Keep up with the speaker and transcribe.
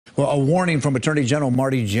Well, a warning from Attorney General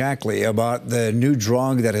Marty Jackley about the new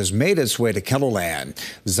drug that has made its way to Kettleland.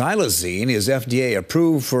 Xylazine is FDA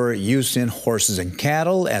approved for use in horses and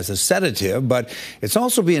cattle as a sedative, but it's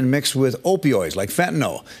also being mixed with opioids like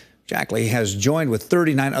fentanyl. Jackley has joined with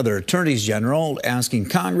 39 other attorneys general asking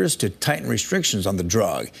Congress to tighten restrictions on the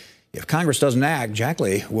drug. If Congress doesn't act,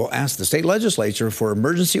 Jackley will ask the state legislature for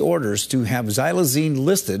emergency orders to have xylazine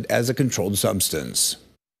listed as a controlled substance.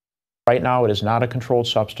 Right now, it is not a controlled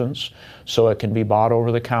substance, so it can be bought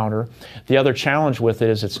over the counter. The other challenge with it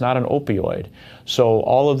is it's not an opioid. So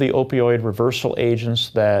all of the opioid reversal agents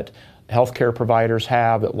that healthcare providers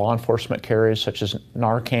have, that law enforcement carries, such as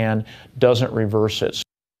Narcan, doesn't reverse it.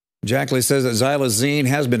 Jackley says that xylazine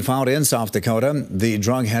has been found in South Dakota. The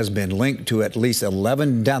drug has been linked to at least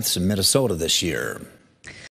 11 deaths in Minnesota this year.